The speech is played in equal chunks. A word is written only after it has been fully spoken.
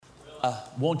I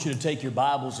want you to take your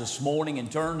Bibles this morning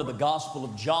and turn to the Gospel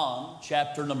of John,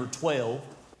 chapter number 12.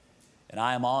 And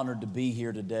I am honored to be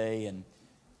here today. And,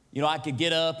 I could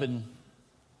get up and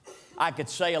I could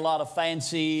say a lot of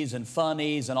fancies and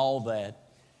funnies and all that.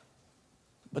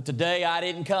 But today I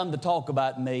didn't come to talk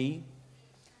about me.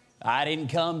 I didn't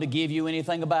come to give you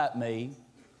anything about me.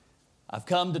 I've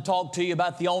come to talk to you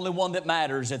about the only one that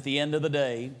matters at the end of the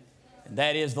day, and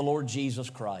that is the Lord Jesus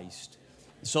Christ.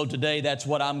 So today, that's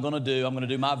what I'm going to do. I'm going to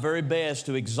do my very best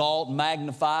to exalt and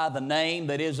magnify the name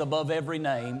that is above every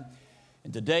name.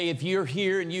 And today, if you're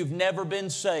here and you've never been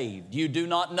saved, you do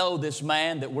not know this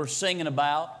man that we're singing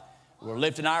about, we're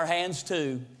lifting our hands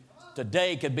to,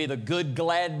 today could be the good,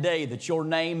 glad day that your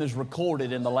name is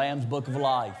recorded in the Lamb's Book of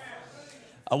Life.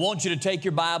 I want you to take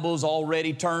your Bibles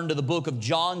already, turn to the book of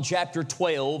John chapter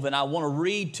 12, and I want to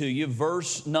read to you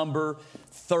verse number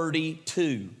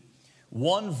 32.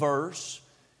 One verse,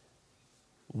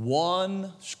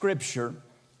 one scripture.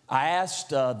 I asked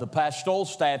the pastoral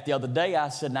staff the other day, I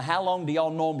said, now how long do y'all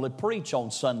normally preach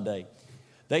on Sunday?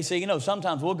 They say,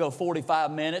 sometimes we'll go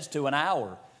 45 minutes to an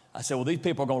hour. I said, well, these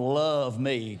people are going to love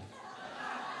me.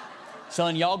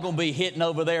 Son, y'all going to be hitting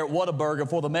over there at Whataburger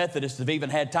before the Methodists have even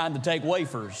had time to take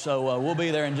wafers. So we'll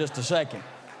be there in just a second.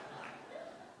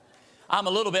 I'm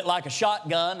a little bit like a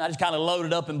shotgun. I just kind of load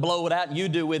it up and blow it out, and you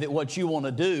do with it what you want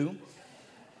to do.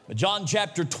 But John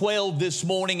chapter 12 this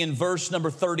morning in verse number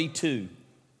 32.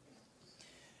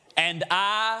 And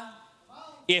I,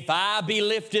 if I be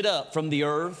lifted up from the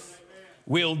earth,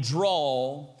 will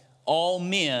draw all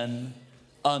men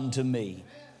unto me.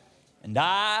 And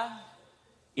I,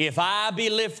 if I be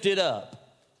lifted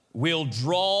up, will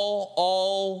draw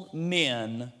all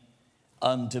men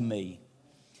unto me.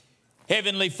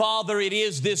 Heavenly Father, it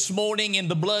is this morning in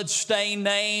the blood-stained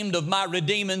name of my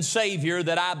redeeming Savior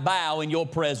that I bow in your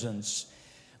presence.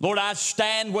 Lord, I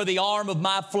stand where the arm of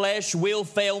my flesh will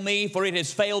fail me, for it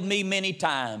has failed me many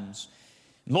times.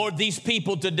 Lord, these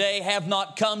people today have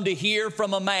not come to hear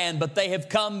from a man, but they have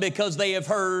come because they have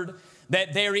heard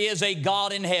that there is a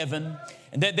God in heaven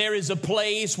and that there is a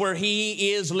place where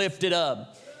He is lifted up.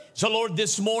 So, Lord,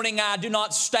 this morning I do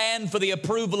not stand for the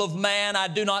approval of man. I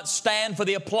do not stand for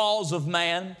the applause of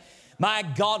man. My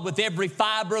God, with every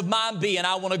fiber of my being,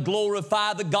 I want to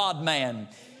glorify the God-man.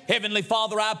 Heavenly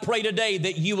Father, I pray today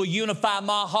that you will unify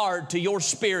my heart to your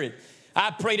spirit.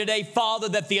 I pray today, Father,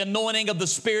 that the anointing of the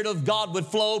Spirit of God would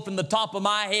flow from the top of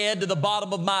my head to the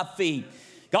bottom of my feet.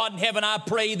 God in heaven, I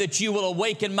pray that you will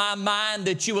awaken my mind,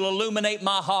 that you will illuminate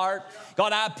my heart.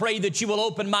 God, I pray that you will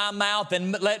open my mouth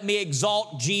and let me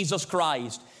exalt Jesus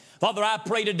Christ. Father, I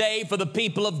pray today for the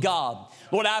people of God.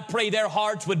 Lord, I pray their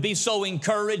hearts would be so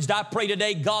encouraged. I pray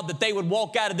today, God, that they would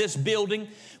walk out of this building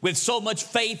with so much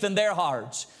faith in their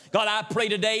hearts. God, I pray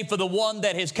today for the one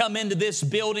that has come into this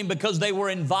building because they were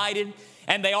invited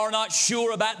and they are not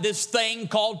sure about this thing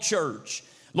called church.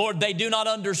 Lord, they do not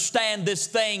understand this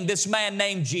thing, this man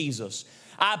named Jesus.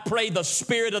 I pray the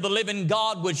Spirit of the living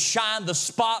God would shine the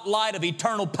spotlight of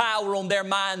eternal power on their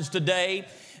minds today.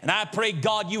 And I pray,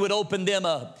 God, you would open them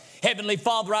up. Heavenly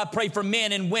Father, I pray for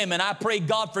men and women. I pray,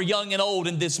 God, for young and old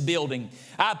in this building.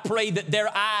 I pray that their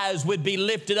eyes would be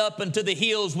lifted up unto the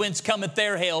hills whence cometh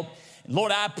their help.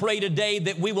 Lord, I pray today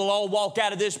that we will all walk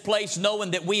out of this place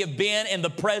knowing that we have been in the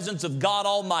presence of God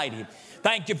Almighty.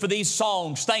 Thank you for these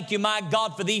songs. Thank you, my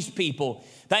God, for these people.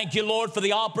 Thank you, Lord, for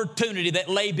the opportunity that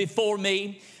lay before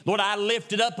me. Lord, I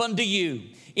lift it up unto you.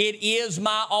 It is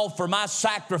my offer, my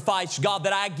sacrifice, God,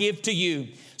 that I give to you.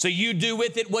 So you do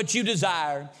with it what you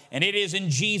desire. And it is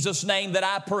in Jesus' name that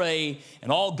I pray.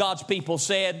 And all God's people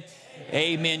said,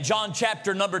 amen. John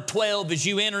chapter number 12, as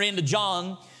you enter into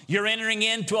John, you're entering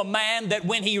into a man that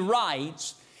when he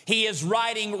writes, he is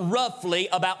writing roughly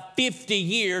about 50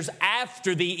 years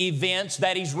after the events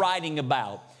that he's writing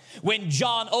about. When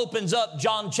John opens up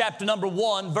John chapter number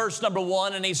 1, verse number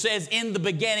 1, and he says, in the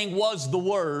beginning was the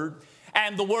Word,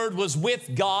 and the Word was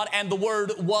with God, and the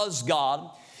Word was God.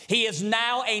 He is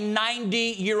now a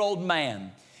 90-year-old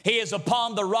man. He is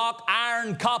upon the rock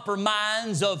iron copper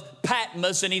mines of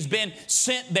Patmos, and he's been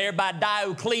sent there by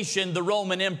Diocletian, the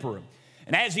Roman emperor.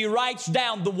 And as he writes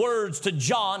down the words to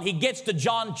John, he gets to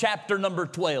John chapter number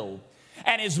 12.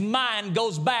 And his mind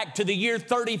goes back to the year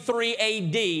 33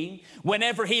 A.D.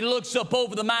 whenever he looks up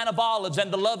over the Mount of Olives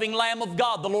and the loving Lamb of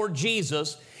God, the Lord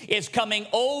Jesus, is coming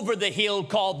over the hill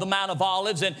called the Mount of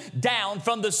Olives and down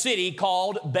from the city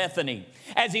called Bethany.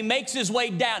 As he makes his way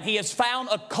down, he has found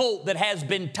a colt that has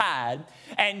been tied,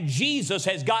 and Jesus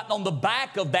has gotten on the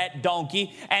back of that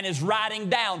donkey and is riding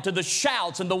down to the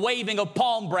shouts and the waving of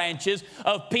palm branches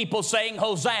of people saying,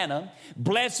 Hosanna,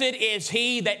 blessed is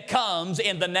he that comes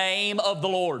in the name of the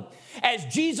Lord. As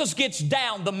Jesus gets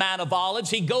down the Mount of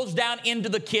Olives, he goes down into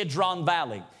the Kidron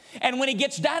Valley. And when he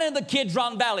gets down in the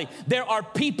Kidron Valley, there are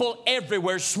people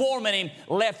everywhere swarming him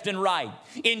left and right.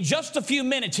 In just a few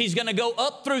minutes, he's going to go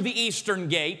up through the eastern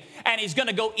gate, and he's going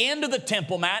to go into the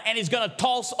Temple Mount, and he's going to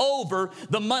toss over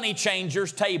the money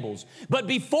changers' tables. But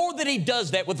before that he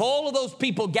does that, with all of those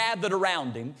people gathered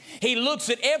around him, he looks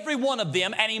at every one of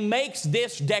them, and he makes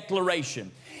this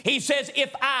declaration. He says,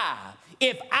 if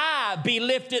I be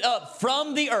lifted up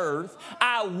from the earth,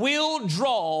 I will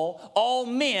draw all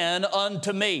men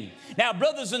unto me. Now,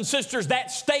 brothers and sisters, that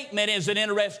statement is an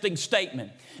interesting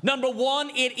statement. Number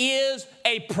one, it is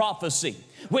a prophecy.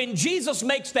 When Jesus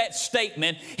makes that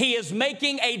statement, he is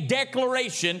making a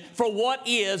declaration for what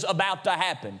is about to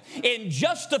happen. In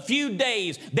just a few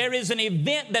days, there is an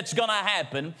event that's going to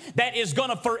happen that is going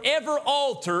to forever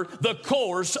alter the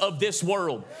course of this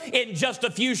world. In just a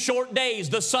few short days,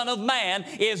 the Son of Man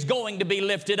is going to be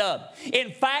lifted up.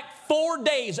 In fact, 4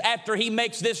 days after he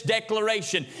makes this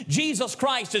declaration, Jesus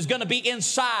Christ is going to be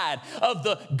inside of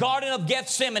the Garden of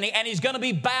Gethsemane, and he's going to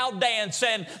be bowed down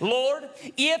saying, Lord,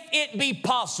 if it be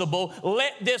possible,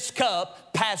 let this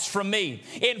cup pass from me.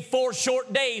 In 4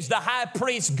 short days, the high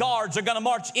priest's guards are going to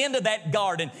march into that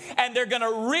garden, and they're going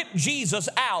to rip Jesus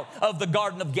out of the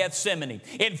Garden of Gethsemane.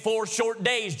 In 4 short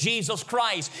days, Jesus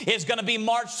Christ is going to be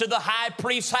marched to the high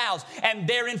priest's house, and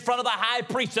there in front of the high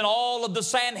priest and all of the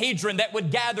Sanhedrin that would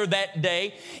gather that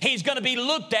day, he's going to be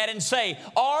looked at and say,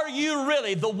 are you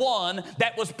really the one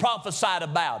that was prophesied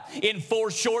about? In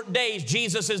 4 short days,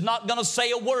 Jesus is not going to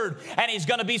say a word, and he's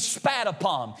going to be spat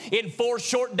upon. In 4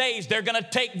 short days, they're going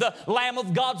to take the Lamb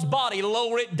of God's body,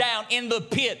 lower it down in the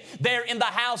pit there in the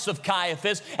house of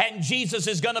Caiaphas, and Jesus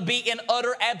is going to be in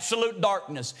utter absolute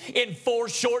darkness. In 4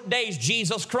 short days,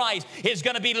 Jesus Christ is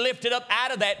going to be lifted up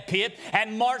out of that pit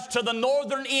and marched to the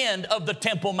northern end of the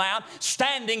Temple Mount,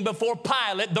 standing before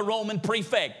Pilate, the Roman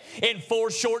prefect. In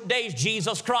 4 short days,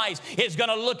 Jesus Christ is going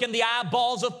to look in the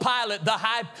eyeballs of Pilate,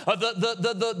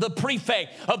 the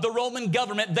prefect of the Roman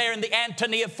government there in the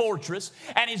Antonia fortress,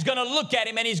 and he's going to look at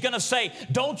him and he's going to say,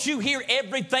 don't you hear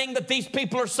everything that these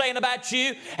people are saying about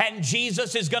you? And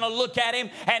Jesus is going to look at him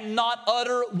and not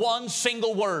utter one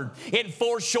single word. In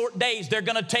 4 short days, they're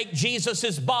going to take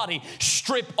Jesus' body,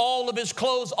 strip all of his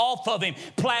clothes off of him,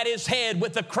 plait his head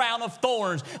with a crown of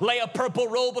thorns, lay a purple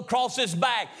robe across his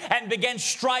back, and begin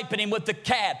striping him with the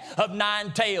cat of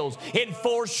 9 tails. In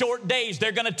 4 short days,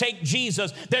 they're going to take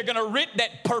Jesus, they're going to rip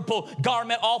that purple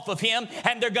garment off of him,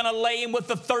 and they're going to lay him with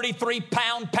the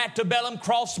 33-pound patibellum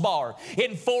crossbar.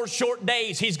 In 4 short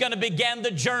days, he's going to begin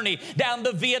the journey down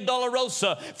the Via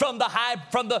Dolorosa from the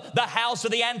house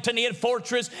of the Antonian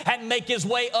fortress and make his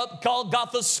way up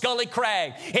Golgotha's Scully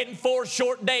Crag. In 4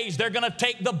 short days, they're going to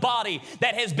take the body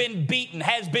that has been beaten,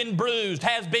 has been bruised,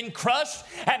 has been crushed,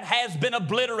 and has been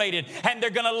obliterated, and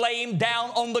they're going to lay him down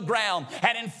on the ground.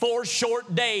 And in 4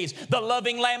 short days, the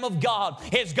loving Lamb of God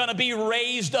is going to be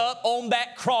raised up on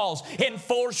that cross. In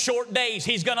 4 short days,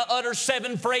 he's going to utter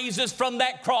 7 phrases from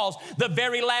that cross, the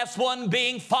very last one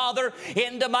being, Father,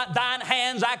 into thine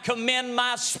hands I commend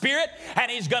my spirit. And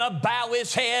he's going to bow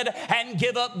his head and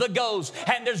give up the ghost.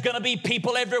 And there's going to be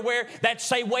people everywhere that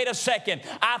say, wait a second,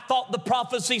 I thought the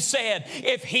prophecy said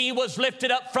if he was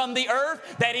lifted up from the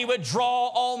earth that he would draw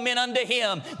all men unto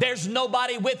him. There's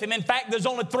nobody with him. In fact, there's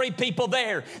only 3 people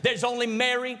there. There's only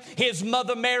Mary, his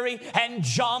mother Mary, and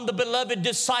John, the beloved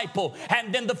disciple.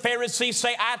 And then the Pharisees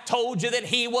say, I told you that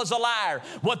he was a liar.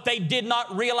 What they did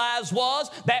not realize was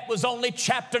that was only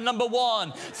chapter number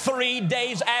 1. 3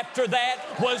 days after that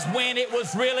was when it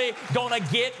was really going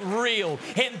to get real.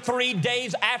 In 3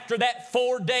 days after that,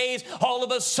 4 days, all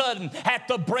of a sudden, at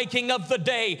the breaking of the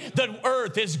day, the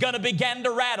earth is going to begin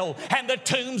to rattle, and the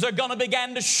tombs are going to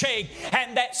begin to shake,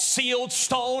 and that sealed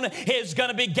stone is going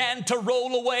to begin to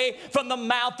roll away from the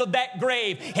mouth of that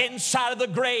grave. Inside of the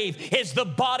grave is the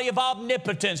body of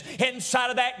omnipotence. Inside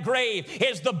of that grave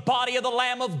is the body of the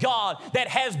Lamb of God that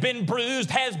has been been bruised,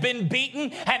 has been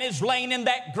beaten, and is lain in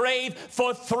that grave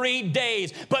for 3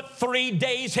 days. But 3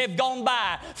 days have gone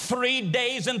by. 3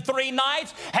 days and 3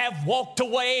 nights have walked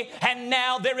away, and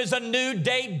now there is a new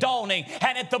day dawning.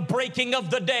 And at the breaking of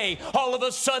the day, all of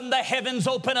a sudden the heavens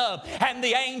open up, and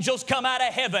the angels come out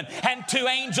of heaven, and 2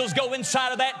 angels go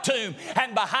inside of that tomb,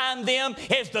 and behind them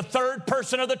is the third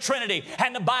person of the Trinity.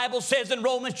 And the Bible says in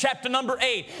Romans chapter number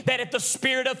 8 that if the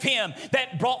spirit of him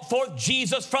that brought forth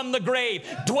Jesus from the grave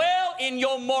dwell in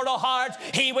your mortal hearts,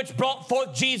 he which brought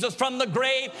forth Jesus from the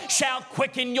grave shall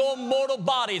quicken your mortal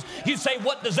bodies. You say,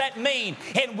 what does that mean?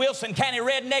 In Wilson County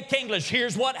Redneck English,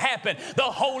 here's what happened. The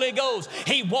Holy Ghost,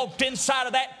 he walked inside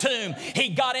of that tomb. He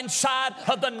got inside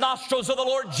of the nostrils of the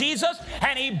Lord Jesus,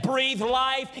 and he breathed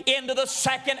life into the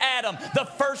second Adam. The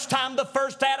first time the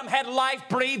first Adam had life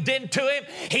breathed into him,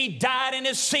 he died in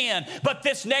his sin. But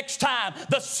this next time,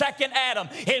 the second Adam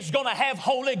is going to have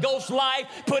Holy Ghost life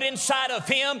put inside of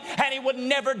him, and he would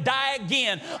never die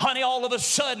again. Honey, all of a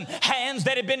sudden, hands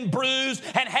that had been bruised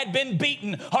and had been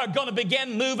beaten are going to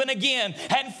begin moving again,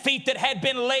 and feet that had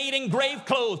been laid in grave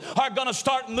clothes are going to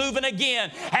start moving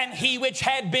again. And he which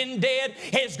had been dead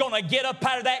is going to get up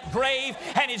out of that grave,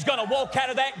 and he's going to walk out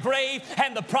of that grave,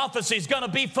 and the prophecy is going to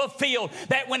be fulfilled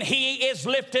that when he is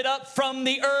lifted up from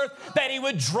the earth, that he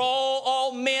would draw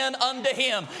all men unto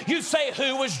him. You say,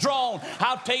 who was drawn?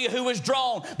 I'll tell you who was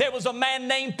drawn. There was a man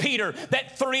named Peter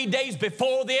that 3 days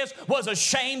before this was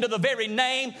ashamed of the very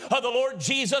name of the Lord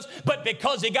Jesus, but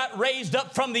because he got raised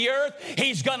up from the earth,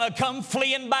 he's going to come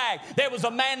fleeing back. There was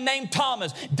a man named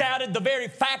Thomas, doubted the very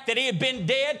fact that he had been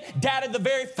dead, doubted the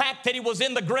very fact that he was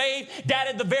in the grave,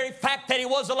 doubted the very fact that he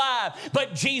was alive.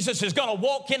 But Jesus is going to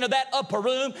walk into that upper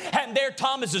room, and there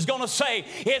Thomas is going to say,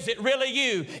 is it really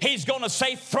you? He's going to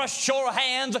say, thrust your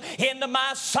hands into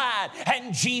my side.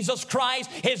 And Jesus Christ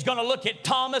is going to look at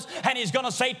Thomas, and he's going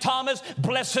to say, Thomas,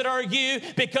 blessed are you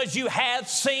because you have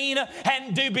seen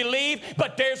and do believe.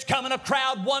 But there's coming a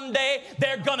crowd one day,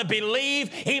 they're going to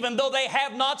believe even though they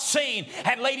have not seen.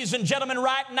 And ladies and gentlemen,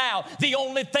 right now, the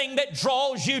only thing that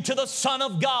draws you to the Son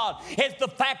of God is the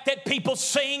fact that people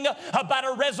sing about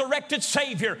a resurrected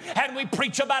Savior, and we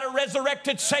preach about a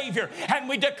resurrected Savior, and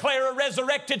we declare a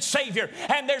resurrected Savior.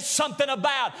 And there's something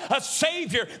about a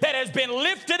Savior that has been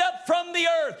lifted up from the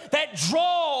earth that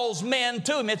draws men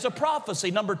to him. It's a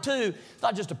prophecy. Number 2, it's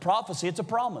not just a prophecy, it's a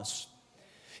promise.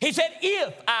 He said,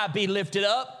 if I be lifted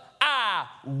up, I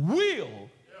will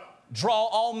draw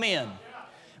all men.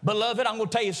 Beloved, I'm going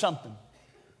to tell you something.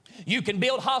 You can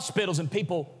build hospitals and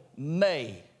people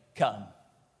may come.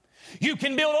 You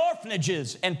can build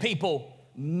orphanages and people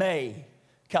may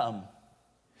come.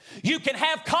 You can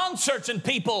have concerts and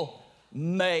people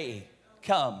may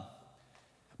come.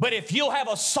 But if you'll have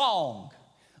a song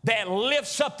that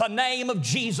lifts up the name of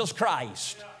Jesus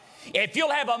Christ, if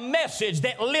you'll have a message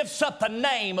that lifts up the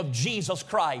name of Jesus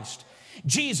Christ,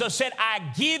 Jesus said,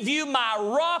 I give you my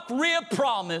rock rib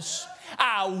promise,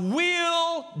 I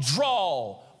will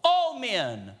draw all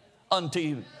men unto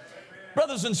you.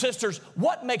 Brothers and sisters,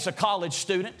 what makes a college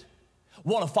student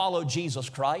want to follow Jesus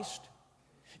Christ?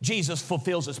 Jesus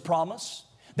fulfills his promise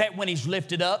that when he's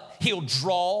lifted up, he'll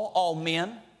draw all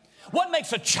men. What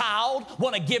makes a child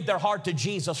want to give their heart to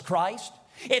Jesus Christ?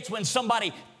 It's when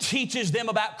somebody teaches them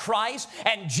about Christ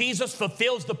and Jesus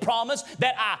fulfills the promise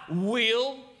that I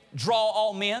will draw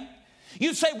all men.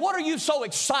 You say, what are you so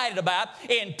excited about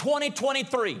in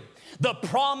 2023? The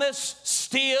promise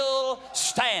still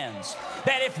stands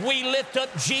that if we lift up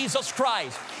Jesus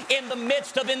Christ in the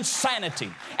midst of insanity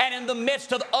and in the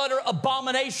midst of utter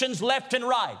abominations left and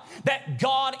right, that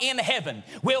God in heaven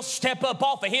will step up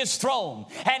off of his throne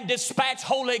and dispatch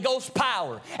Holy Ghost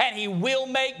power, and he will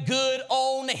make good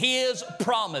on his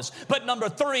promise. But number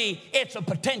 3, it's a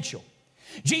potential.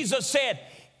 Jesus said,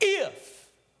 if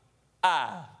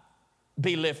I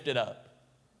be lifted up.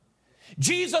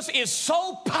 Jesus is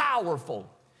so powerful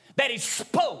that he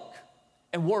spoke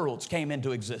and worlds came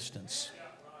into existence.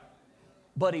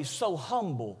 But he's so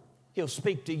humble, he'll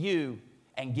speak to you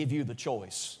and give you the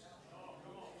choice.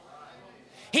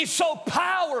 He's so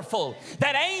powerful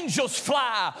that angels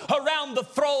fly around the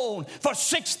throne for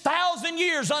 6,000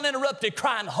 years uninterrupted,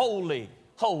 crying, holy,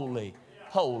 holy,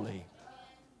 holy.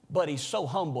 But he's so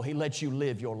humble, he lets you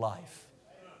live your life.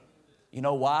 You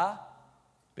know why?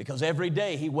 Because every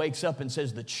day he wakes up and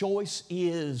says, the choice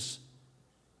is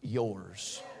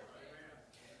yours.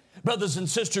 Brothers and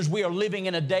sisters, we are living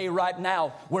in a day right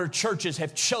now where churches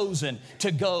have chosen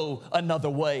to go another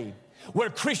way. where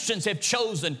Christians have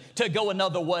chosen to go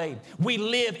another way. We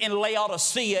live in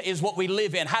Laodicea is what we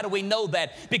live in. How do we know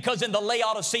that? Because in the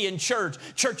Laodicean church,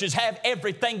 churches have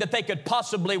everything that they could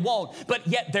possibly want, but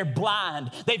yet they're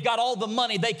blind. They've got all the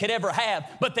money they could ever have,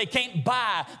 but they can't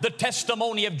buy the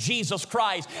testimony of Jesus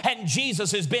Christ. And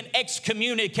Jesus has been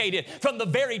excommunicated from the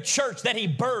very church that he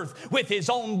birthed with his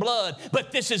own blood.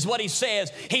 But this is what he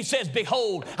says. He says,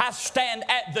 behold, I stand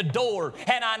at the door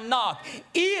and I knock.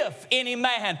 If any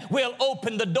man will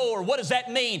open the door. What does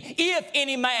that mean? If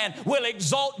any man will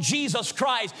exalt Jesus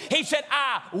Christ, he said,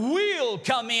 I will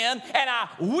come in and I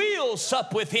will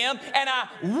sup with him and I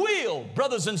will.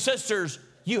 Brothers and sisters,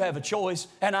 you have a choice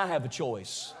and I have a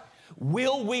choice.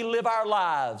 Will we live our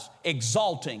lives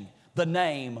exalting the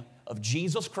name of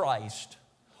Jesus Christ,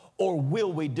 or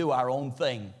will we do our own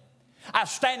thing? I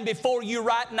stand before you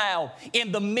right now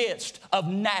in the midst of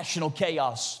national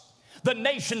chaos. The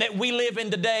nation that we live in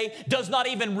today does not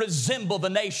even resemble the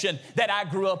nation that I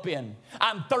grew up in.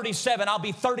 I'm 37. I'll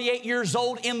be 38 years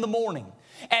old in the morning.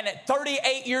 And at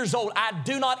 38 years old, I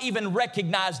do not even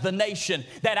recognize the nation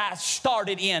that I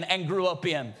started in and grew up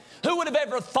in. Who would have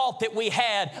ever thought that we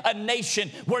had a nation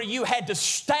where you had to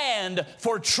stand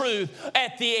for truth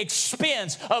at the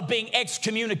expense of being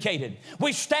excommunicated?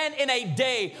 We stand in a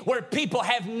day where people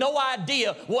have no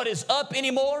idea what is up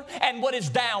anymore and what is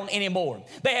down anymore.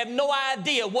 They have no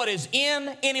idea what is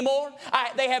in anymore.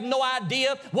 They have no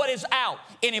idea what is out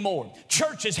anymore.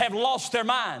 Churches have lost their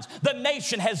minds. The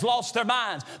nation has lost their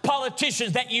minds.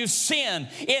 Politicians that you send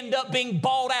end up being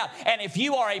bought out. And if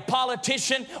you are a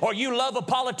politician or you love a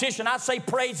politician, I say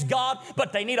praise God,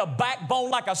 but they need a backbone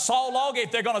like a saw log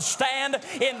if they're going to stand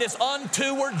in this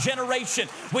untoward generation.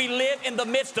 We live in the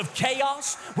midst of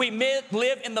chaos. We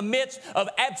live in the midst of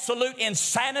absolute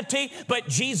insanity. But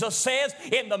Jesus says,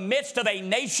 in the midst of a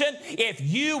nation, if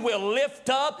you will lift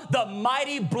up the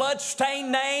mighty blood-stained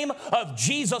name of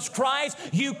Jesus Christ,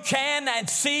 you can and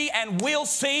see and will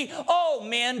see all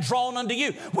men drawn unto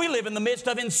you. We live in the midst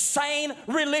of insane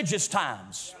religious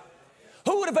times.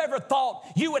 Who would have ever thought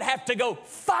you would have to go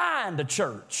find a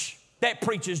church that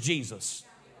preaches Jesus?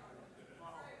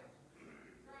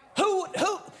 Who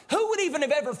would even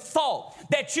have ever thought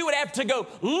that you would have to go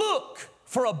look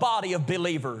for a body of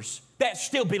believers that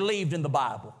still believed in the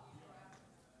Bible?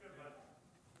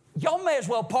 Y'all may as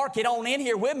well park it on in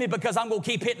here with me, because I'm going to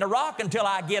keep hitting the rock until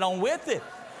I get on with it.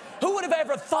 Who would have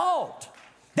ever thought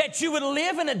that you would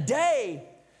live in a day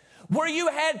where you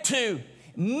had to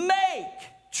make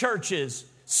churches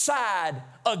side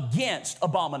against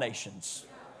abominations?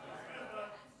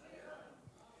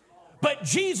 But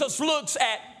Jesus looks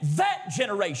at that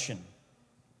generation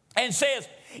and says,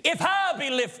 if I be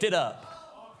lifted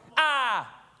up, I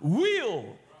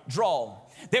will draw.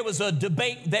 There was a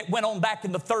debate that went on back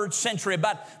in the 3rd century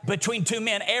between two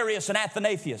men, Arius and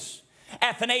Athanasius.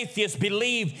 Athanasius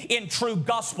believed in true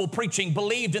gospel preaching,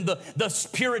 believed in the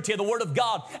purity of the Word of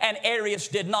God, and Arius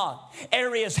did not.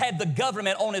 Arius had the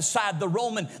government on his side, the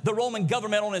Roman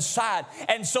government on his side.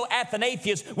 And so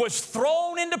Athanasius was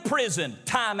thrown into prison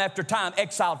time after time,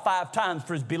 exiled 5 times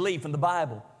for his belief in the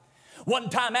Bible. One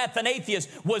time Athanasius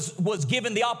was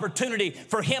given the opportunity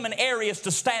for him and Arius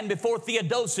to stand before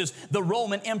Theodosius, the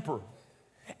Roman emperor.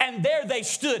 And there they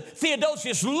stood.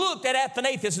 Theodosius looked at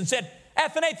Athanasius and said,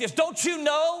 Athanasius, don't you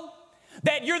know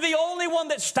that you're the only one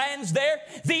that stands there?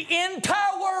 The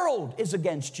entire world is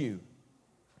against you.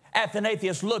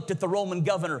 Athanasius looked at the Roman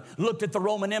governor, looked at the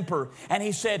Roman emperor, and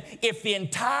he said, if the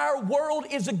entire world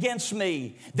is against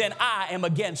me, then I am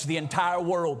against the entire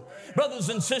world. Brothers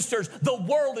and sisters, the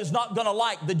world is not going to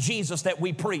like the Jesus that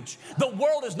we preach. The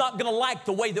world is not going to like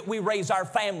the way that we raise our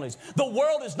families. The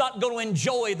world is not going to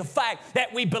enjoy the fact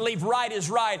that we believe right is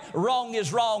right, wrong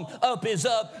is wrong, up is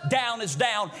up, down is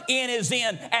down, in is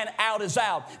in, and out is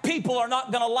out. People are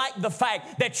not going to like the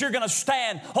fact that you're going to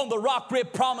stand on the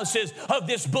rock-ribbed promises of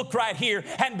this book right here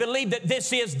and believe that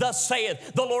this is thus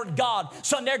saith the Lord God.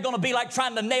 Son, they're going to be like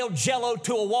trying to nail jello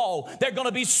to a wall. They're going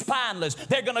to be spineless.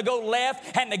 They're going to go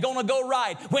left and they're going to go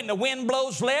right. When the wind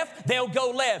blows left, they'll go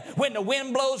left. When the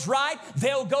wind blows right,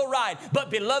 they'll go right.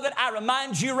 But beloved, I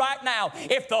remind you right now,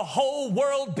 if the whole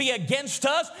world be against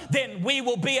us, then we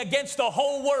will be against the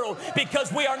whole world,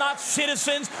 because we are not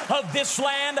citizens of this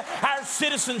land. Our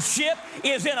citizenship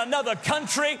is in another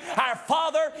country. Our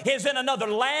Father is in another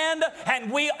land,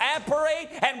 and we operate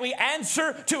and we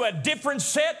answer to a different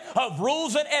set of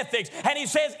rules and ethics. And he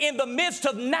says, in the midst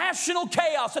of national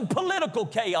chaos and political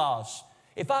chaos,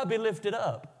 if I be lifted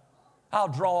up, I'll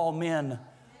draw all men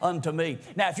unto me.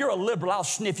 Now, if you're a liberal, I'll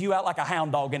sniff you out like a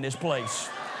hound dog in this place.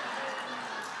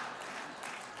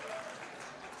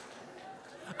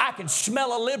 I I can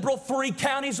smell a liberal 3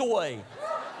 counties away.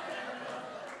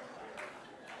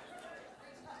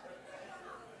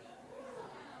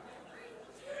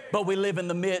 But we live in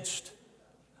the midst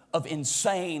of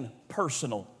insane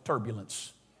personal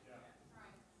turbulence.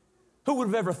 Who would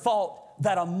have ever thought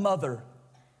that a mother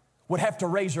would have to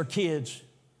raise her kids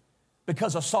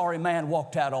because a sorry man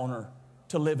walked out on her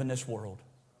to live in this world?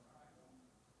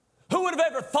 Who would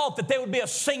have ever thought that there would be a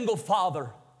single father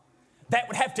that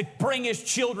would have to bring his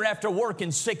children after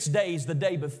working 6 days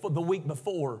the week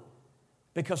before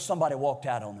because somebody walked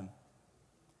out on him?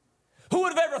 Who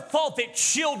would have ever thought that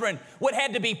children would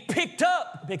have to be picked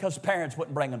up because parents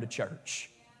wouldn't bring them to church?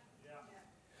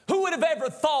 Who would have ever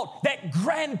thought that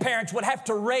grandparents would have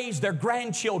to raise their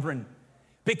grandchildren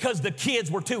because the kids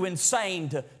were too insane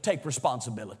to take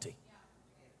responsibility?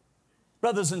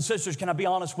 Brothers and sisters, can I be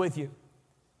honest with you?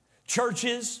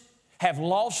 Churches have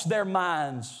lost their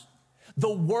minds.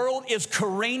 The world is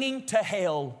careening to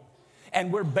hell,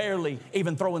 and we're barely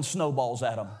even throwing snowballs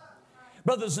at them.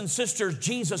 Brothers and sisters,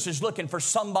 Jesus is looking for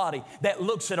somebody that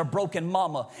looks at a broken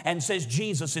mama and says,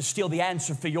 Jesus is still the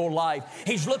answer for your life.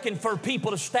 He's looking for people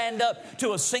to stand up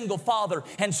to a single father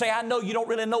and say, I know you don't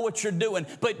really know what you're doing,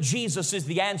 but Jesus is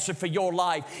the answer for your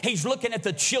life. He's looking at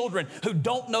the children who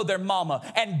don't know their mama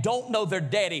and don't know their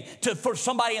daddy, for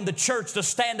somebody in the church to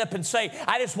stand up and say,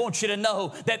 I just want you to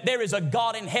know that there is a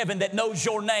God in heaven that knows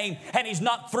your name, and He's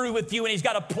not through with you, and He's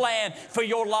got a plan for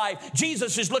your life.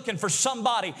 Jesus is looking for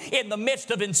somebody in the midst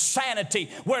of insanity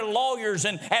where lawyers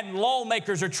and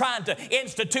lawmakers are trying to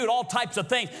institute all types of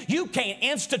things. You can't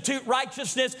institute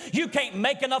righteousness. You can't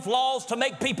make enough laws to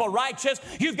make people righteous.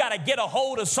 You've got to get a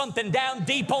hold of something down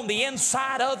deep on the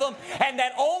inside of them, and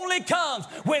that only comes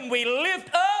when we lift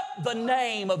up the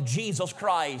name of Jesus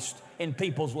Christ in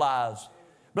people's lives.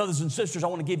 Brothers and sisters, I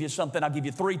want to give you something. I'll give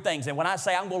you 3 things. And when I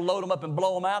say I'm going to load them up and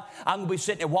blow them out, I'm going to be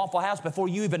sitting at Waffle House before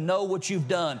you even know what you've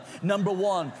done. Number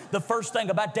 1, the first thing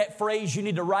about that phrase you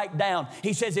need to write down.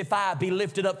 He says, if I be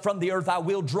lifted up from the earth, I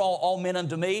will draw all men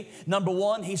unto me. Number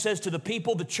 1, he says to the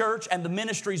people, the church, and the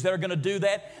ministries that are going to do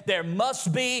that, there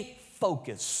must be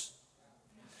focus.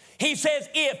 He says,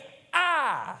 if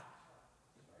I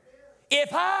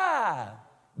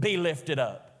be lifted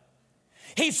up.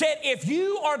 He said, if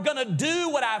you are going to do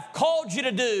what I've called you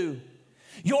to do,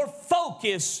 your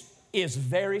focus is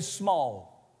very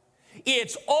small.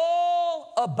 It's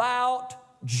all about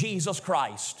Jesus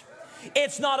Christ.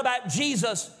 It's not about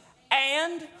Jesus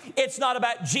and it's not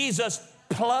about Jesus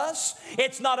plus.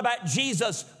 It's not about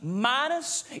Jesus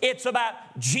minus. It's about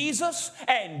Jesus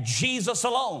and Jesus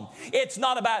alone. It's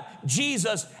not about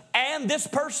Jesus and this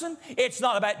person. It's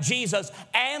not about Jesus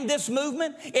and this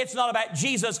movement. It's not about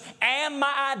Jesus and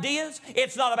my ideas.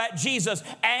 It's not about Jesus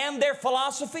and their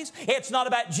philosophies. It's not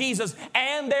about Jesus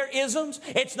and their isms.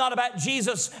 It's not about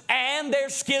Jesus and their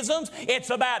schisms. It's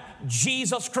about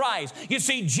Jesus Christ. You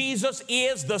see, Jesus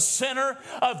is the center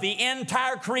of the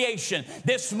entire creation.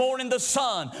 This morning the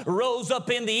sun rose up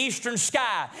in the eastern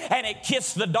sky and it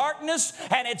kissed the darkness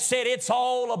and it said it's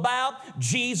all about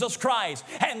Jesus Christ.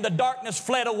 And the darkness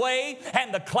fled away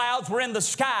and the clouds were in the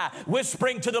sky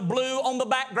whispering to the blue on the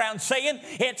background saying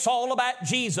it's all about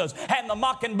Jesus. And the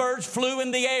mockingbirds flew in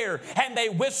the air and they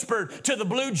whispered to the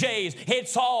blue jays,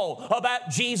 it's all about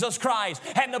Jesus Christ.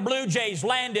 And the blue jays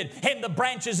landed in the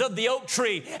branches of the oak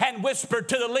tree and whispered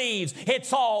to the leaves,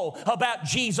 it's all about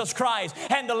Jesus Christ.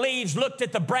 And the leaves looked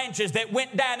at the branches that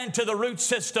went down into the root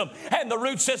system, and the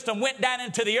root system went down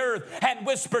into the earth and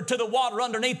whispered to the water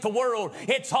underneath the world,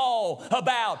 it's all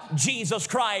about Jesus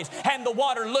Christ. And the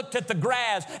water looked at the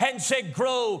grass and said,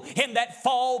 grow in that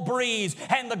fall breeze.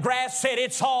 And the grass said,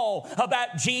 it's all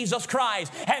about Jesus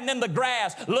Christ. And then the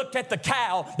grass looked at the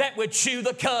cow that would chew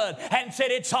the cud and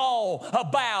said, it's all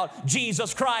about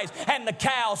Jesus Christ. And the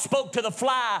cow spoke to the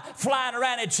fly flying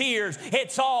around its ears,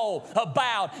 it's all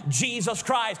about Jesus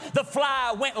Christ. The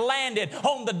fly went and landed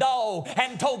on the dog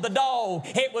and told the dog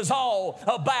it was all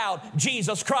about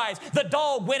Jesus Christ. The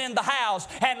dog went in the house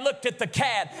and looked at the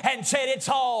cat and said, it's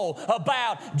all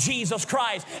about Jesus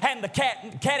Christ. And the cat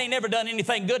ain't never done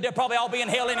anything good. They'll probably all be in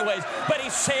hell anyways. But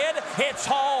he said, it's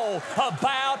all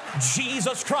about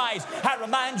Jesus Christ. I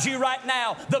remind you right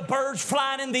now, the birds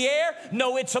flying in the air,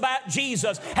 know it's about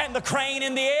Jesus. And the crane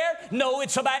in the air, know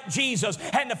it's about Jesus.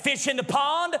 And the fish in the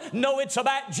pond, know it's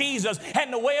about Jesus.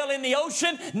 And the whale in the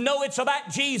ocean, know it's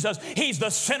about Jesus. He's the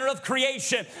center of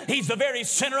creation. He's the very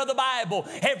center of the Bible.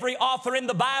 Every author in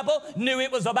the Bible knew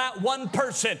it was about one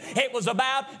person. It was about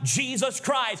about Jesus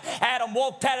Christ. Adam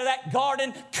walked out of that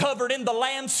garden covered in the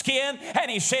lambskin,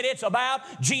 and he said, it's about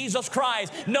Jesus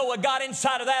Christ. Noah got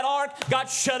inside of that ark, got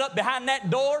shut up behind that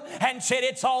door, and said,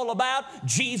 it's all about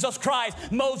Jesus Christ.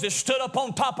 Moses stood up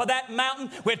on top of that mountain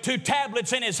with 2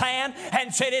 tablets in his hand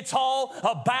and said, it's all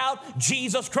about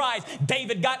Jesus Christ.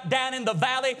 David got down in the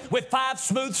valley with 5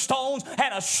 smooth stones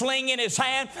and a sling in his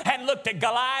hand and looked at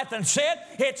Goliath and said,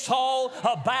 it's all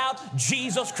about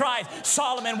Jesus Christ.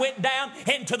 Solomon went down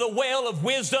into the well of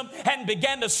wisdom and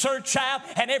began to search out,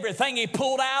 and everything he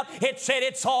pulled out, it said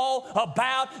it's all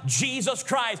about Jesus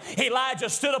Christ. Elijah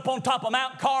stood up on top of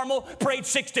Mount Carmel, prayed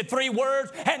 63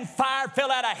 words, and fire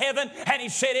fell out of heaven, and he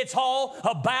said it's all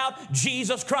about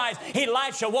Jesus Christ.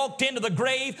 Elisha walked into the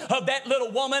grave of that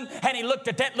little woman, and he looked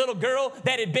at that little girl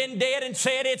that had been dead and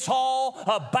said, it's all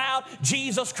about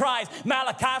Jesus Christ.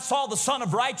 Malachi saw the Son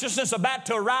of Righteousness about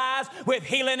to arise with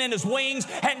healing in his wings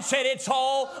and said, it's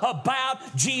all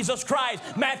about Jesus Christ.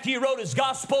 Matthew wrote his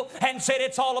gospel and said,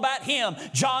 it's all about him.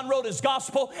 John wrote his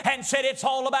gospel and said, it's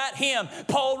all about him.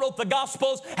 Paul wrote the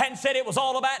gospels and said it was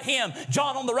all about him.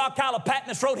 John on the Rock Isle of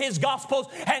Patmos wrote his gospels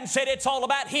and said it's all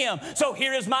about him. So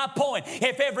here is my point.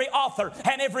 If every author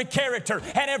and every character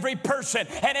and every person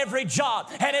and every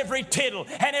jot and every tittle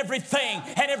and everything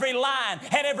and every line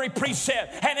and every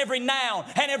precept and every noun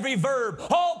and every verb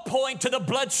all point to the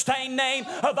bloodstained name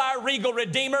of our regal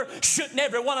Redeemer, shouldn't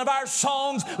every one of our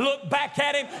songs look back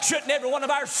at him? Shouldn't every one of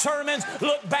our sermons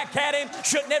look back at him?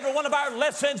 Shouldn't every one of our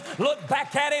lessons look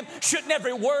back at him? Shouldn't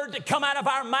every word that come out of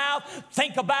our mouth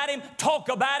think about him, talk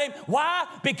about him? Why?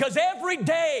 Because every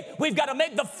day we've got to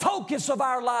make the focus of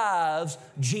our lives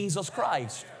Jesus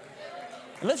Christ.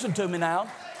 Listen to me now.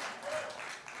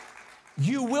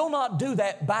 You will not do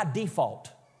that by default.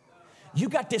 You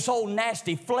got this old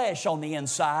nasty flesh on the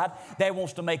inside that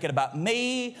wants to make it about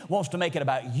me, wants to make it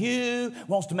about you,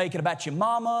 wants to make it about your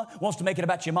mama, wants to make it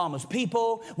about your mama's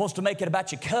people, wants to make it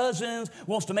about your cousins,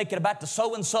 wants to make it about the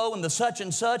so-and-so and the such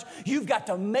and such. You've got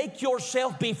to make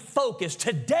yourself be focused.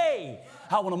 Today,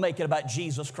 I want to make it about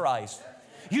Jesus Christ.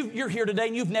 You're here today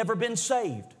and you've never been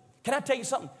saved. Can I tell you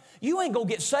something? You ain't going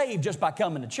to get saved just by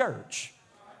coming to church.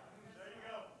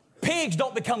 Pigs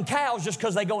don't become cows just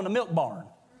because they go in the milk barn.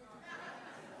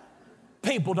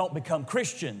 People don't become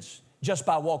Christians just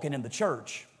by walking in the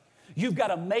church. You've got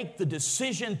to make the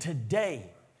decision today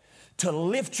to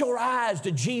lift your eyes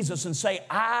to Jesus and say,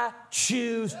 I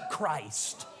choose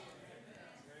Christ.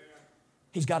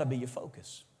 He's got to be your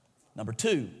focus. Number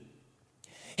 2,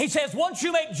 he says, once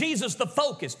you make Jesus the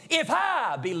focus, if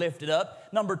I be lifted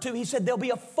up. Number 2, he said, there'll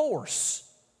be a force.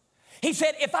 He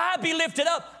said, if I be lifted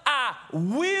up, I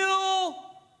will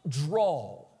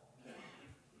draw.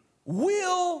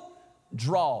 Will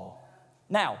draw.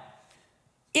 Now,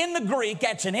 in the Greek,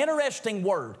 that's an interesting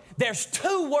word. There's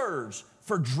 2 words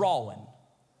for drawing.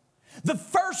 The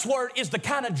first word is the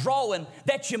kind of drawing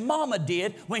that your mama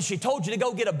did when she told you to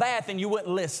go get a bath and you wouldn't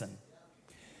listen.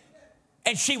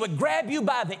 And she would grab you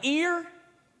by the ear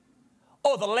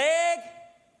or the leg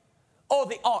or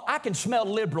the arm. I can smell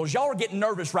liberals. Y'all are getting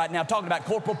nervous right now talking about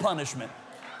corporal punishment.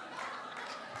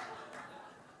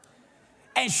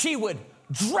 And she would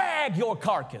drag your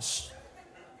carcass.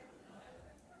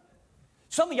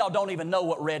 Some of y'all don't even know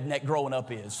what redneck growing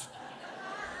up is.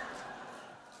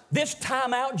 This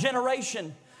timeout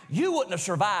generation, you wouldn't have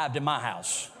survived in my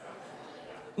house.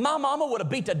 My mama would have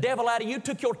beat the devil out of you,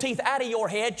 took your teeth out of your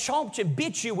head, chomped and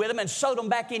bit you with them, and sewed them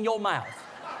back in your mouth.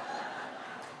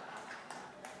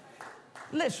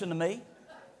 Listen to me.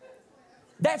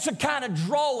 That's a kind of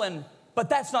drawing, but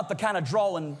that's not the kind of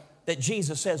drawing that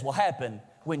Jesus says will happen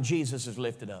when Jesus is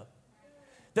lifted up.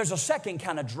 There's a second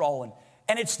kind of drawing,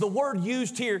 and it's the word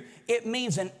used here. It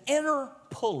means an inner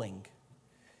pulling.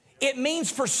 It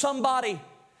means for somebody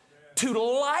to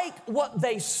like what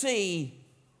they see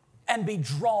and be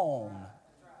drawn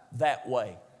that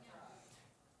way.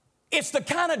 It's the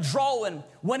kind of drawing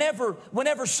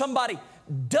whenever somebody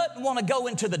doesn't want to go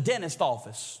into the dentist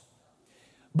office,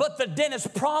 but the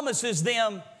dentist promises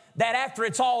them that after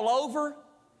it's all over,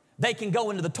 they can go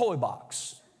into the toy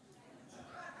box.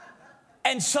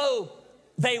 And so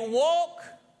they walk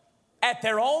at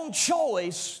their own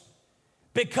choice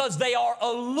because they are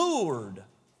allured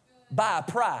by a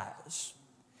prize.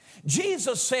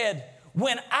 Jesus said,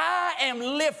 when I am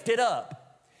lifted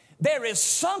up, there is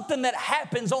something that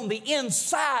happens on the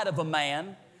inside of a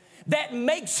man that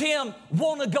makes him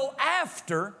want to go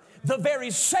after the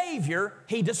very Savior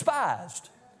he despised.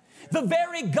 The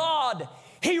very God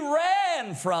he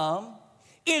ran from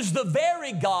is the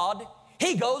very God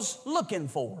he goes looking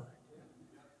for.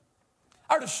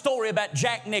 I heard a story about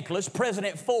Jack Nicklaus,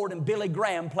 President Ford, and Billy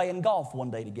Graham playing golf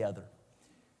one day together.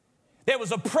 There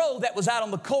was a pro that was out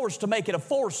on the course to make it a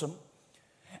foursome.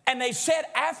 And they said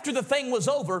after the thing was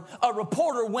over, a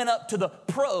reporter went up to the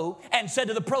pro and said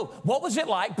to the pro, what was it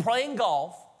like playing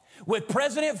golf with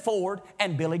President Ford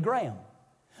and Billy Graham?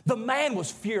 The man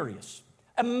was furious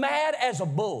and mad as a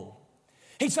bull.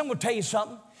 He said, I'm going to tell you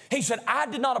something. He said, I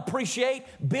did not appreciate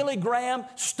Billy Graham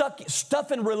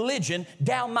stuffing religion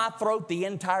down my throat the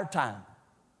entire time.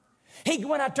 He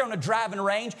went out there on the driving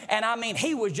range, and I mean,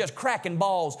 he was just cracking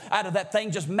balls out of that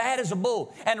thing, just mad as a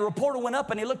bull. And the reporter went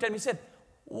up and he looked at him and he said,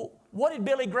 what did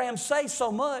Billy Graham say so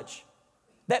much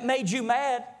that made you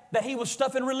mad that he was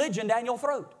stuffing religion down your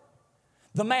throat?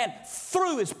 The man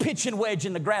threw his pitching wedge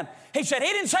in the ground. He said, he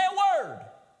didn't say a word,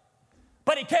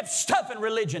 but he kept stuffing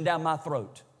religion down my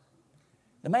throat.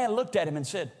 The man looked at him and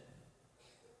said,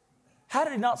 how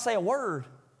did he not say a word,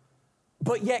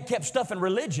 but yet kept stuffing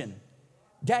religion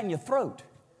down your throat?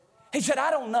 He said, I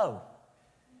don't know.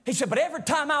 He said, but every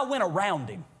time I went around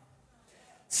him,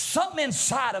 something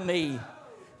inside of me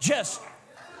just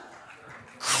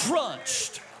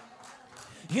crunched.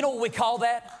 You know what we call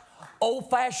that?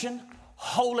 Old-fashioned,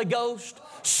 Holy Ghost,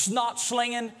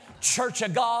 snot-slinging, Church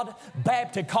of God,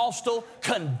 Baptist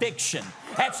conviction.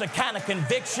 That's the kind of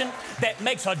conviction that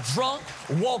makes a drunk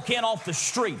walk in off the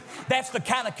street. That's the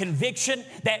kind of conviction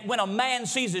that when a man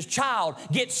sees his child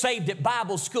get saved at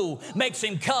Bible school, makes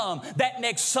him come that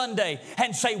next Sunday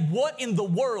and say, what in the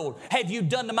world have you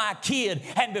done to my kid?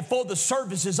 And before the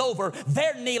service is over,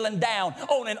 they're kneeling down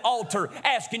on an altar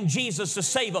asking Jesus to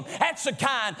save them. That's the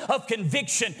kind of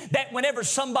conviction that whenever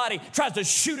somebody tries to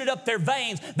shoot it up their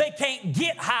veins, they can't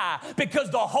get high because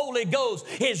the Holy Ghost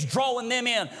is drawing them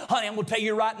in. Honey, I'm going to tell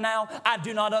you right now, I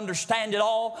do not understand it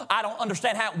all. I don't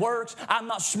understand how it works. I'm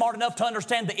not smart enough to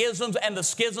understand the isms and the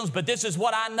schisms, but this is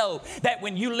what I know, that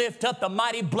when you lift up the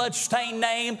mighty blood-stained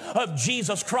name of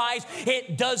Jesus Christ,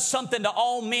 it does something to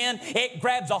all men. It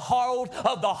grabs a hold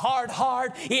of the hard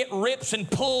heart. It rips and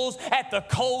pulls at the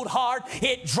cold heart.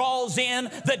 It draws in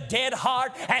the dead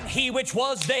heart, and he which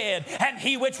was dead and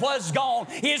he which was gone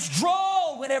is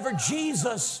drawn whenever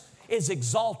Jesus is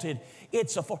exalted.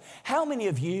 How many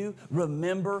of you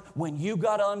remember when you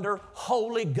got under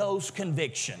Holy Ghost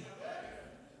conviction?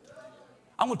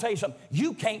 I'm going to tell you something.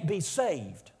 You can't be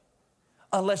saved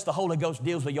unless the Holy Ghost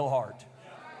deals with your heart.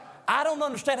 I don't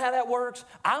understand how that works.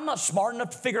 I'm not smart enough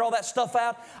to figure all that stuff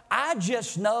out. I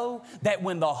just know that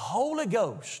when the Holy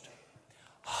Ghost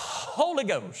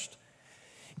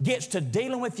gets to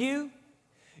dealing with you,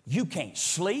 you can't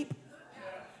sleep,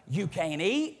 you can't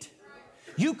eat.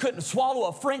 You couldn't swallow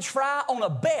a French fry on a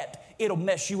bet. It'll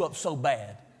mess you up so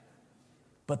bad.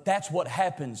 But that's what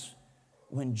happens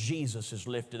when Jesus is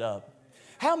lifted up.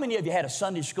 How many of you had a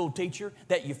Sunday school teacher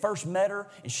that you first met her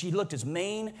and she looked as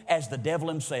mean as the devil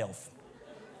himself?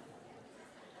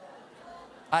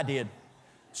 I did.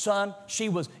 Son, she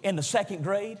was in the second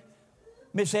grade.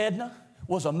 Miss Edna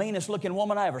was the meanest looking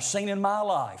woman I ever seen in my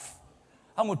life.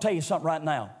 I'm going to tell you something right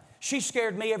now. She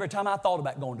scared me every time I thought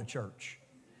about going to church.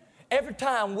 Every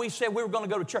time we said we were going to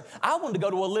go to church, I wanted to go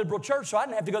to a liberal church so I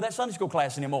didn't have to go to that Sunday school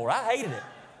class anymore. I hated it.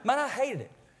 Man, I hated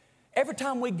it. Every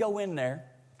time we'd go in there,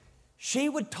 she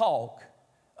would talk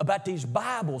about these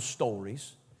Bible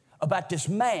stories about this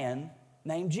man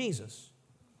named Jesus.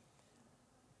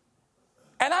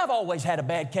 And I've always had a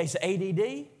bad case of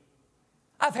ADD.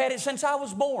 I've had it since I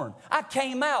was born. I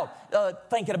came out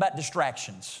thinking about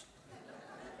distractions.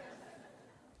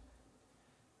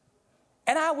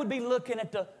 And I would be looking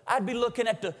at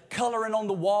the coloring on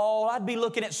the wall. I'd be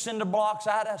looking at cinder blocks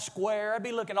out of a square. I'd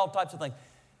be looking at all types of things.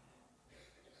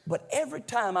 But every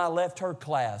time I left her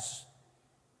class,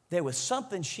 there was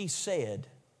something she said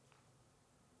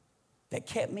that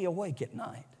kept me awake at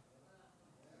night.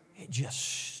 It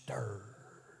just stirred.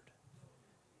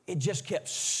 It just kept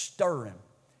stirring.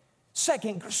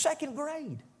 Second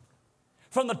grade.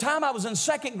 From the time I was in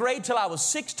second grade till I was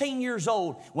 16 years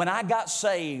old, when I got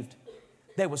saved,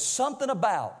 there was something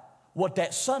about what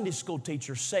that Sunday school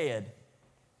teacher said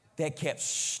that kept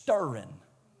stirring.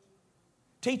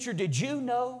 Teacher, did you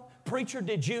know? Preacher,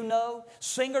 did you know?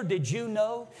 Singer, did you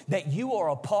know that you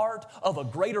are a part of a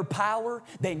greater power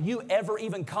than you ever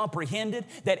even comprehended?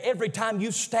 That every time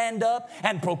you stand up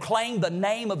and proclaim the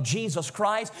name of Jesus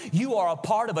Christ, you are a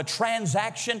part of a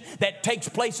transaction that takes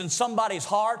place in somebody's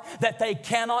heart that they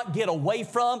cannot get away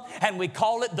from, and we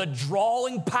call it the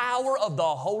drawing power of the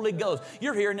Holy Ghost.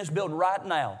 You're here in this building right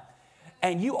now,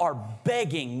 and you are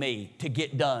begging me to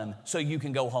get done so you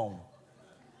can go home.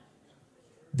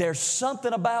 There's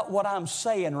something about what I'm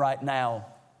saying right now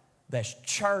that's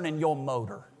churning your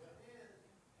motor.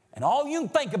 And all you can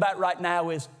think about right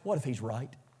now is, what if he's right?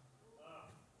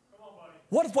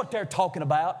 What if what they're talking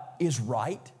about is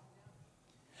right?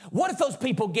 What if those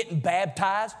people getting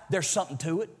baptized, there's something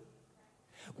to it?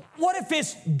 What if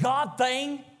this God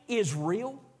thing is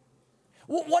real?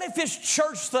 What if this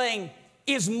church thing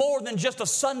is more than just a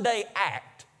Sunday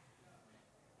act?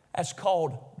 That's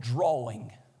called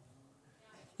drawing.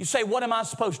 You say, what am I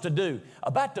supposed to do?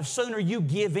 About the sooner you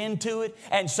give into it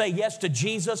and say yes to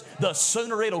Jesus, the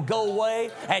sooner it'll go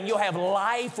away and you'll have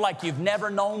life like you've never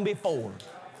known before.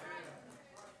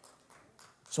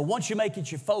 So once you make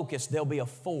it your focus, there'll be a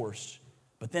force.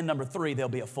 But then number 3, there'll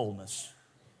be a fullness.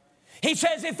 He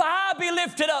says, if I be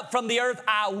lifted up from the earth,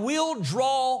 I will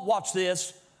draw, watch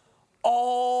this,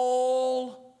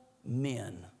 all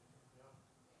men.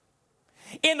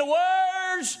 In the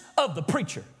words of the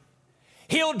preacher,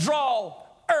 He'll draw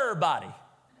everybody.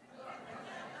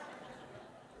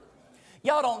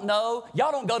 Y'all don't know.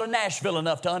 Y'all don't go to Nashville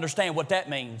enough to understand what that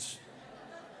means.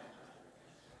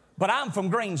 But I'm from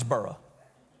Greensboro.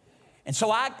 And so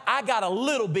I got a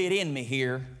little bit in me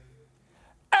here.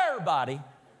 Everybody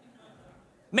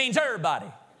means everybody.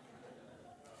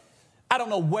 I don't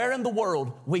know where in the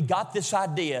world we got this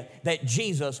idea that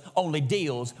Jesus only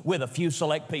deals with a few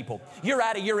select people. You're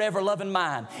out of your ever-loving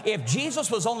mind. If Jesus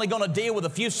was only going to deal with a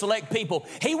few select people,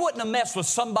 He wouldn't have messed with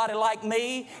somebody like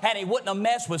me, and He wouldn't have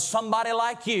messed with somebody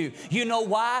like you. You know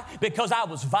why? Because I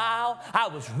was vile, I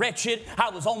was wretched,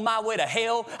 I was on my way to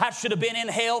hell. I should have been in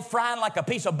hell frying like a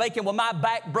piece of bacon with my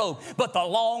back broke. But the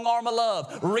long arm of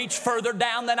love reached further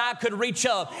down than I could reach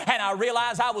up, and I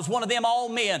realized I was one of them all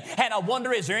men. And I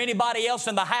wonder, is there anybody else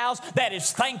in the house that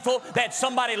is thankful that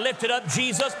somebody lifted up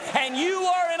Jesus? And you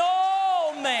are an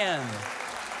all man.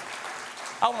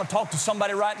 I want to talk to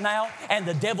somebody right now, and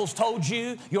the devil's told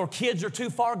you your kids are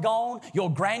too far gone,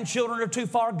 your grandchildren are too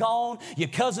far gone, your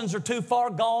cousins are too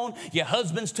far gone, your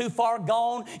husband's too far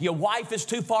gone, your wife is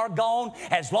too far gone.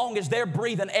 As long as they're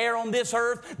breathing air on this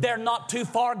earth, they're not too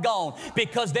far gone,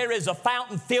 because there is a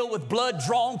fountain filled with blood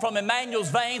drawn from Emmanuel's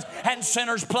veins, and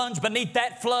sinners plunge beneath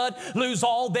that flood, lose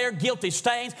all their guilty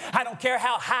stains. I don't care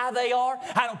how high they are.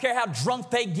 I don't care how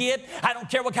drunk they get. I don't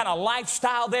care what kind of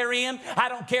lifestyle they're in. I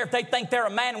don't care if they think they're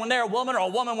a man when they're a woman, or a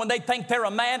woman when they think they're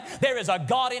a man. There is a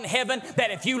God in heaven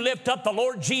that if you lift up the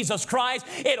Lord Jesus Christ,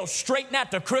 it'll straighten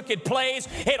out the crooked place.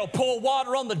 It'll pour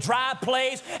water on the dry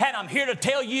place. And I'm here to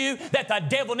tell you that the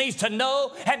devil needs to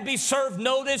know and be served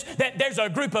notice that there's a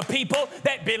group of people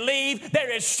that believe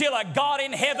there is still a God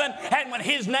in heaven, and when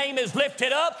His name is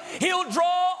lifted up, He'll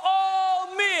draw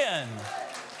all men.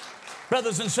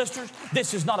 Brothers and sisters,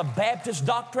 this is not a Baptist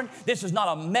doctrine. This is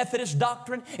not a Methodist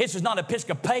doctrine. This is not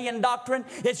Episcopalian doctrine.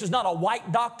 This is not a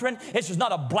white doctrine. This is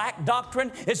not a black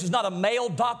doctrine. This is not a male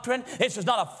doctrine. This is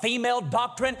not a female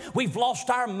doctrine. We've lost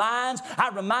our minds.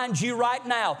 I remind you right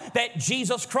now that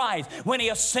Jesus Christ, when He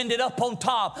ascended up on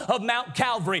top of Mount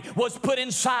Calvary, was put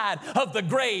inside of the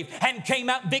grave and came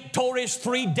out victorious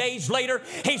 3 days later.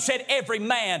 He said, every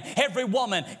man, every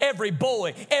woman, every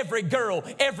boy, every girl,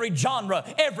 every genre,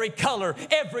 every color,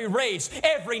 every race,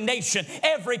 every nation,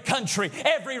 every country,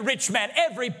 every rich man,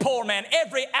 every poor man,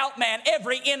 every out man,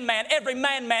 every in man, every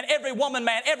man, every woman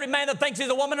man, every man that thinks he's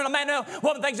a woman and a man and a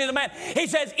woman thinks he's a man. He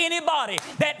says anybody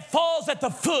that falls at the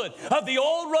foot of the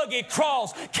old rugged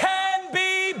cross can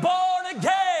be born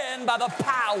again by the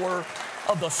power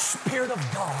of the Spirit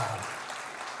of God.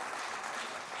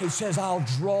 He says, I'll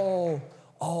draw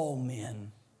all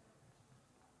men.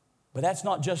 But that's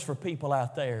not just for people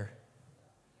out there.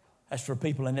 That's for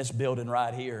people in this building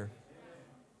right here.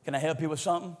 Can I help you with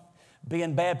something?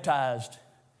 Being baptized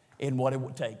in what it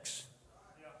takes.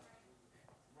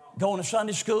 Going to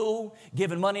Sunday school,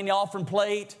 giving money in the offering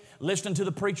plate, listening to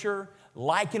the preacher,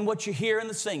 liking what you hear in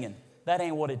the singing. That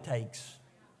ain't what it takes.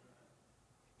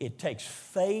 It takes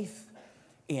faith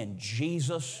in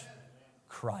Jesus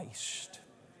Christ.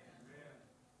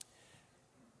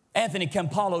 Anthony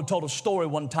Campolo told a story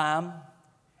one time.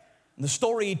 The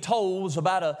story he told was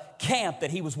about a camp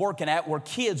that he was working at where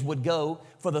kids would go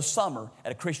for the summer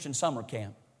at a Christian summer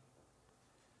camp.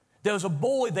 There was a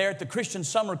boy there at the Christian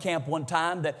summer camp one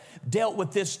time that dealt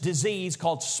with this disease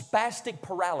called spastic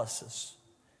paralysis.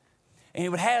 And he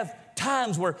would have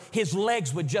times where his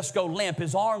legs would just go limp,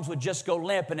 his arms would just go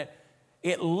limp, and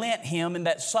it lent him in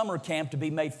that summer camp to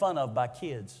be made fun of by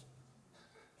kids.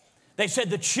 They said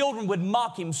the children would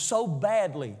mock him so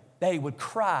badly that he would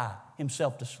cry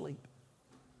himself to sleep.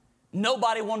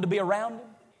 Nobody wanted to be around him.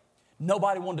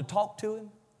 Nobody wanted to talk to him.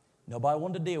 Nobody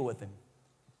wanted to deal with him.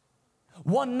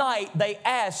 One night, they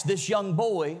asked this young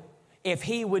boy if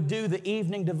he would do the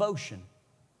evening devotion.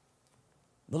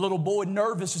 The little boy,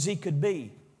 nervous as he could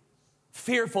be,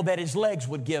 fearful that his legs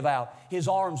would give out, his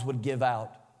arms would give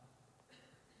out.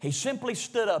 He simply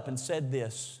stood up and said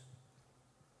this: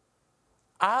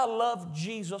 I love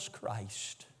Jesus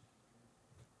Christ,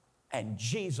 and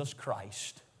Jesus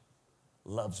Christ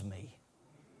loves me.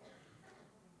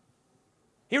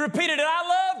 He repeated it: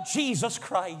 I love Jesus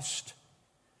Christ,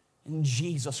 and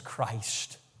Jesus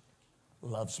Christ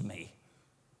loves me.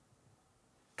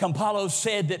 Campolo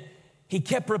said that he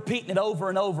kept repeating it over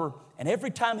and over, and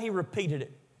every time he repeated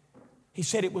it, he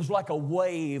said it was like a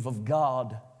wave of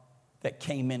God that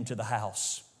came into the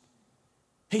house.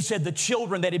 He said the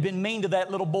children that had been mean to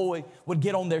that little boy would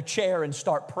get on their chair and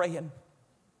start praying.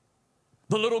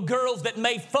 The little girls that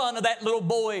made fun of that little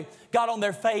boy got on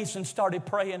their face and started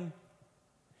praying.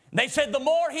 They said the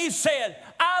more he said,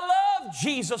 I love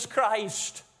Jesus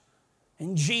Christ,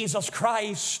 and Jesus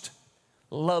Christ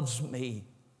loves me.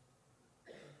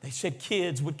 They said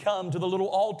kids would come to the little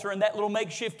altar in that little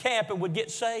makeshift camp and would get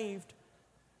saved.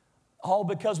 All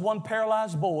because one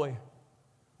paralyzed boy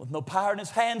with no power in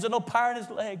his hands and no power in his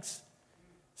legs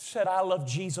said, I love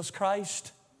Jesus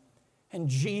Christ, and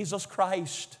Jesus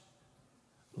Christ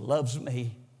loves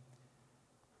me.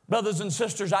 Brothers and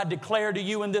sisters, I declare to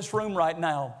you in this room right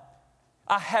now,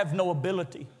 I have no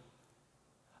ability.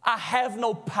 I have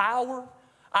no power.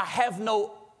 I have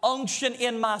no unction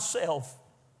in myself.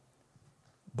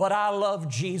 But I love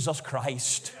Jesus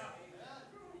Christ,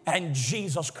 and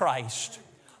Jesus Christ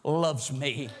loves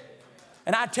me.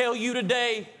 And I tell you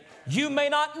today, you may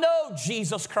not know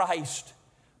Jesus Christ,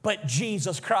 but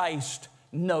Jesus Christ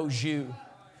knows you.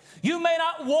 You may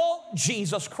not want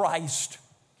Jesus Christ,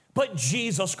 but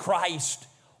Jesus Christ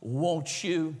wants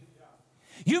you.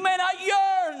 You may not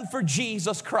yearn for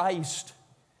Jesus Christ,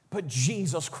 but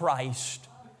Jesus Christ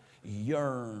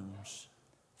yearns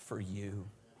for you.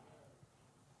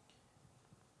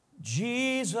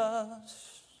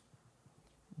 Jesus,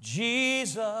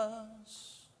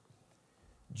 Jesus,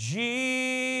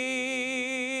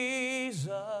 Jesus,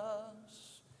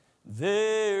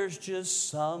 there's just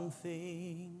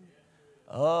something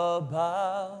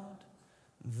about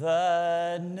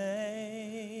that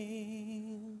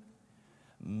name.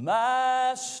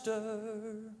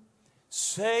 Master,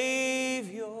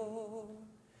 Savior,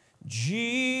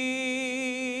 Jesus,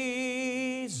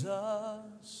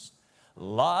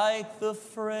 like the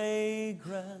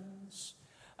fragrance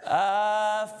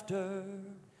after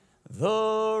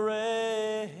the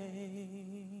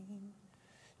rain.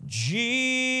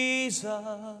 Jesus,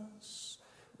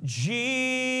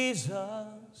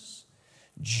 Jesus,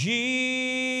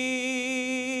 Jesus,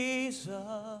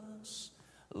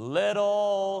 let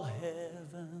all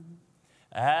heaven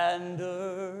and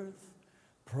earth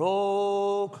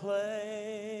proclaim.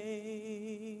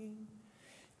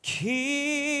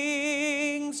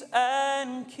 Kings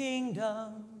and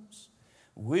kingdoms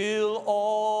will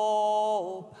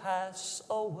all pass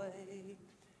away,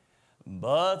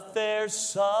 but there's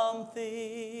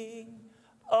something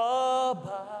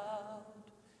about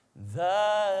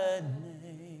that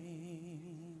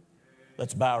name.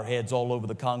 Let's bow our heads all over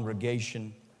the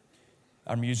congregation.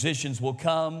 Our musicians will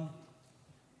come.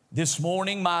 This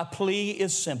morning, my plea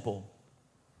is simple.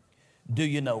 Do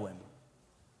you know Him?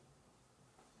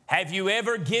 Have you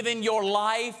ever given your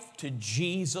life to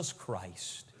Jesus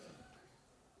Christ?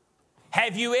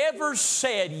 Have you ever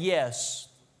said yes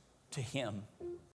to Him?